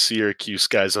tackle on Syracuse,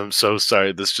 guys. I'm so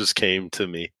sorry. This just came to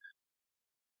me.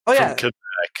 Oh, yeah. From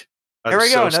Quebec. There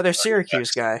we go. Another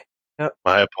Syracuse guy. Yep.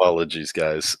 My apologies,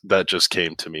 guys. That just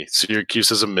came to me. Syracuse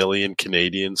has 1 million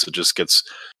Canadians. It just gets...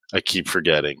 I keep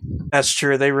forgetting. That's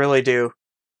true. They really do.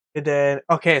 And then,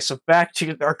 okay, so back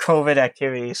to our COVID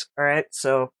activities. All right,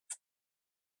 so...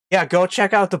 yeah, go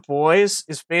check out The Boys.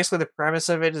 It's basically the premise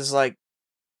of it is like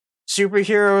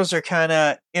superheroes are kind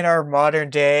of in our modern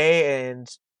day, and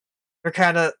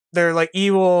they're like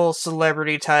evil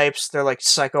celebrity types. They're like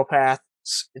psychopaths.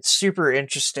 It's super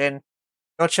interesting.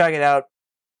 Go check it out.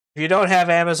 If you don't have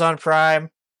Amazon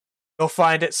Prime, go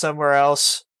find it somewhere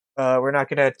else. We're not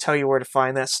going to tell you where to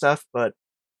find that stuff, but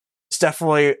it's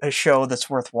definitely a show that's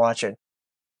worth watching.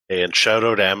 Hey, and shout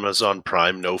out Amazon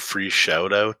Prime, no free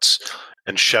shout outs.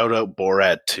 And shout out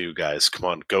Borat 2, guys. Come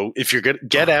on, go. If you're going to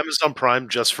get Amazon Prime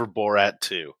just for Borat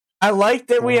 2. I like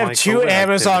that we have 2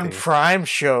 Amazon Prime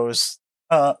shows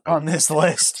on this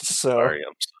list. So. Sorry,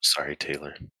 I'm so sorry,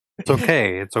 Taylor. It's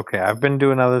okay. It's okay. I've been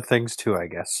doing other things too, I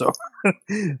guess. So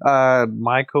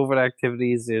my COVID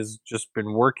activities is just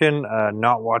been working,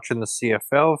 not watching the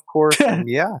CFL, of course. And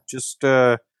yeah, just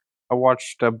I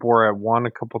watched Borat 1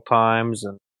 a couple times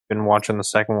and been watching the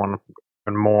second one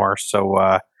even more.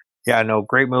 So yeah, no,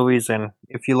 great movies. And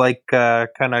if you like kind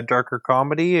of darker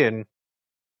comedy and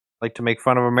like to make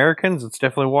fun of Americans, it's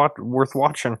definitely worth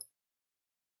watching.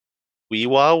 Wee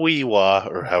wah,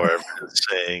 or however it's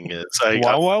saying it.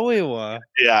 Wah wah wee wah.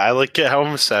 Yeah, I like it how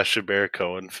I'm a Sacha Baron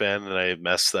Cohen fan, and I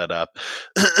messed that up.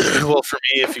 Well, for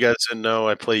me, if you guys didn't know,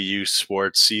 I play youth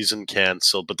sports, season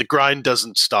canceled, but the grind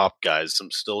doesn't stop, guys.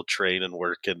 I'm still training,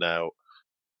 working out.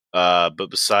 But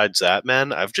besides that,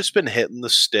 man, I've just been hitting the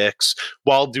sticks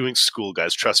while doing school,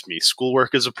 guys. Trust me,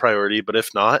 schoolwork is a priority. But if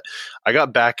not, I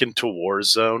got back into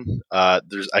Warzone. I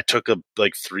took a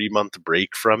 3-month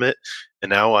break from it, and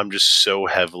now I'm just so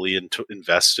heavily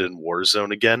invested in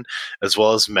Warzone again, as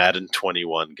well as Madden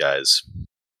 21, guys.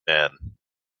 Man,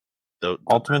 The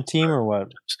Ultimate Team or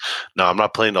what? No, I'm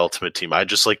not playing Ultimate Team. I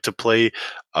just like to play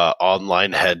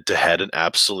online head-to-head and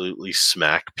absolutely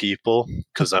smack people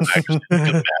because I'm actually like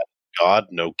a bad god,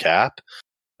 no cap.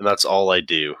 And that's all I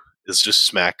do is just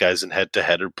smack guys in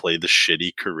head-to-head or play the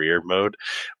shitty career mode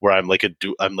where I'm like a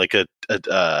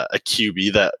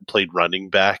QB that played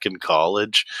running back in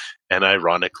college. And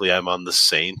ironically, I'm on the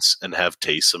Saints and have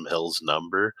Taysom Hill's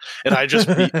number. And I just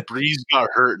Breeze got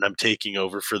hurt and I'm taking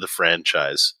over for the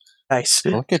franchise. Nice.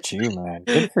 Look at you, man.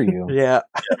 Good for you. Yeah.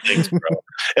 Thanks, bro.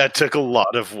 It took a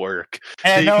lot of work.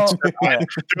 And they're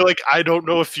like, I don't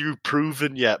know if you've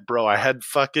proven yet, bro. I had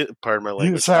pardon my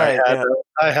language. Sorry,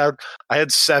 I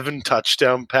had 7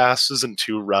 touchdown passes and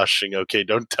 2 rushing. Okay,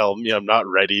 don't tell me I'm not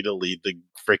ready to lead the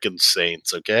freaking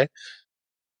Saints. Okay.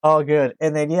 All good.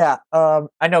 And then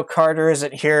I know Carter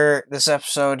isn't here this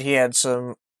episode. He had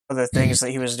some other things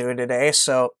that he was doing today,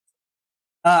 so.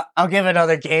 I'll give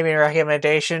another gaming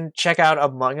recommendation. Check out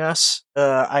Among Us.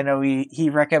 I know he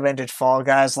recommended Fall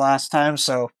Guys last time,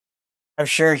 so I'm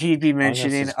sure he'd be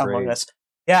mentioning Among Us.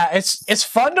 Yeah, it's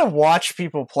fun to watch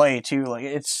people play too. Like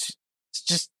it's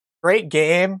just great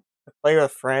game to play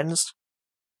with friends.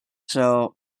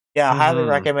 So yeah, I highly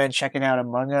recommend checking out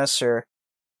Among Us, or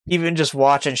even just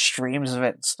watching streams of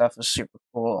it and stuff is super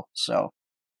cool. So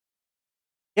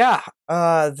yeah,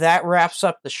 that wraps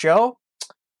up the show.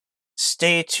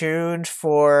 Stay tuned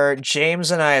for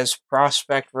James and I's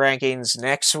prospect rankings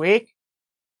next week.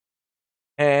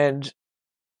 And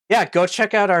yeah, go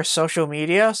check out our social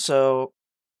media. So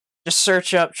just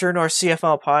search up True North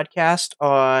CFL Podcast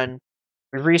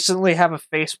we recently have a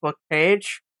Facebook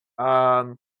page.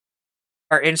 Our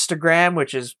Instagram,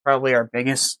 which is probably our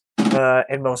biggest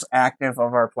and most active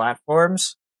of our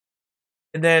platforms.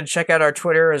 And then check out our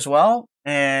Twitter as well.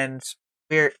 And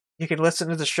you can listen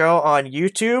to the show on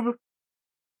YouTube,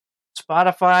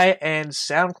 Spotify, and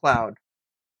SoundCloud.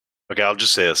 Okay, I'll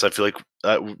just say this. I feel like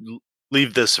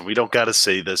leave this, and we don't got to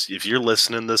say this. If you're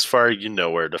listening this far, you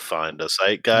know where to find us,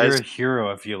 right, guys? You're a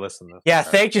hero if you listen to this. Yeah,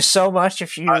 thank you so much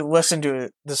if you listen to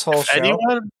this whole show. If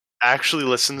anyone actually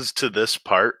listens to this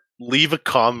part, leave a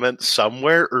comment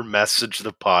somewhere or message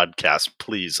the podcast,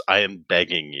 please. I am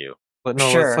begging you. But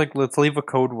no, sure. let's leave a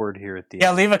code word here at the end.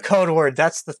 Yeah, leave a code word.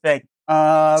 That's the thing.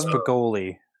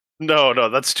 Spagoli. No,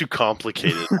 that's too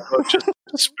complicated. Just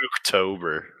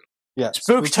Spooktober. Yeah,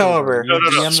 Spooktober. No.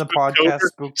 DM the podcast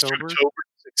Spooktober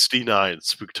 69.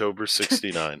 Spooktober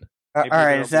 69. All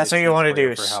right, if that's what you want to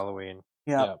do for Halloween.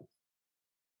 Yeah. All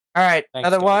right. Thanks,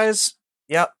 otherwise,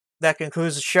 yep. That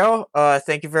concludes the show.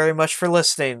 Thank you very much for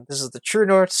listening. This is the True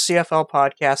North CFL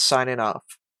Podcast signing off.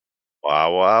 Wah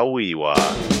wah wee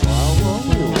wah.